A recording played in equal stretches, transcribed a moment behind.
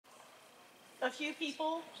a few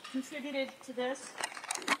people contributed to this.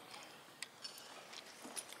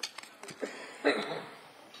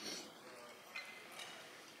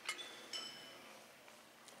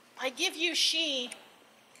 I give you she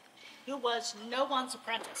who was no one's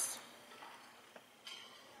apprentice,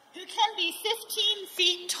 who can be 15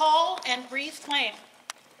 feet tall and breathe flame,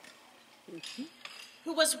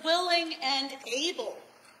 who was willing and able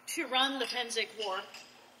to run the Penzig War,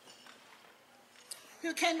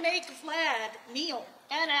 who can make Vlad kneel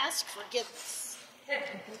and ask forgiveness,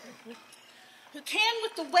 who can,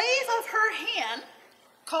 with the wave of her hand,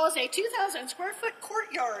 cause a 2,000 square foot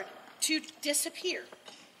courtyard to disappear,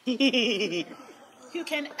 who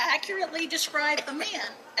can accurately describe a man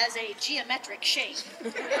as a geometric shape,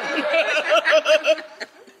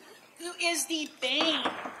 who is the bane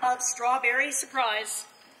of strawberry surprise,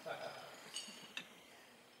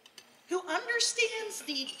 who understands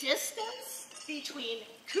the distance between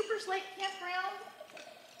Cooper's Lake Campground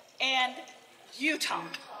and Utah,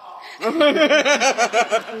 who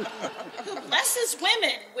blesses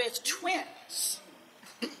women with twins,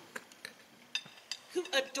 who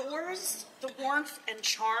adores the warmth and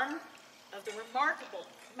charm of the remarkable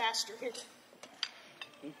Master Hidden.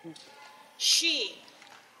 She,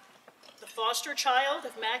 the foster child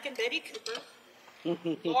of Mac and Betty Cooper,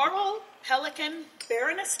 Laurel Pelican,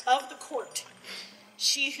 Baroness of the Court,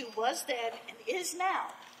 she who was then and is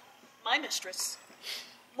now my mistress,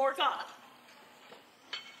 Morgana.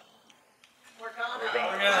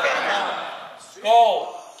 Morgana.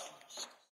 Skull.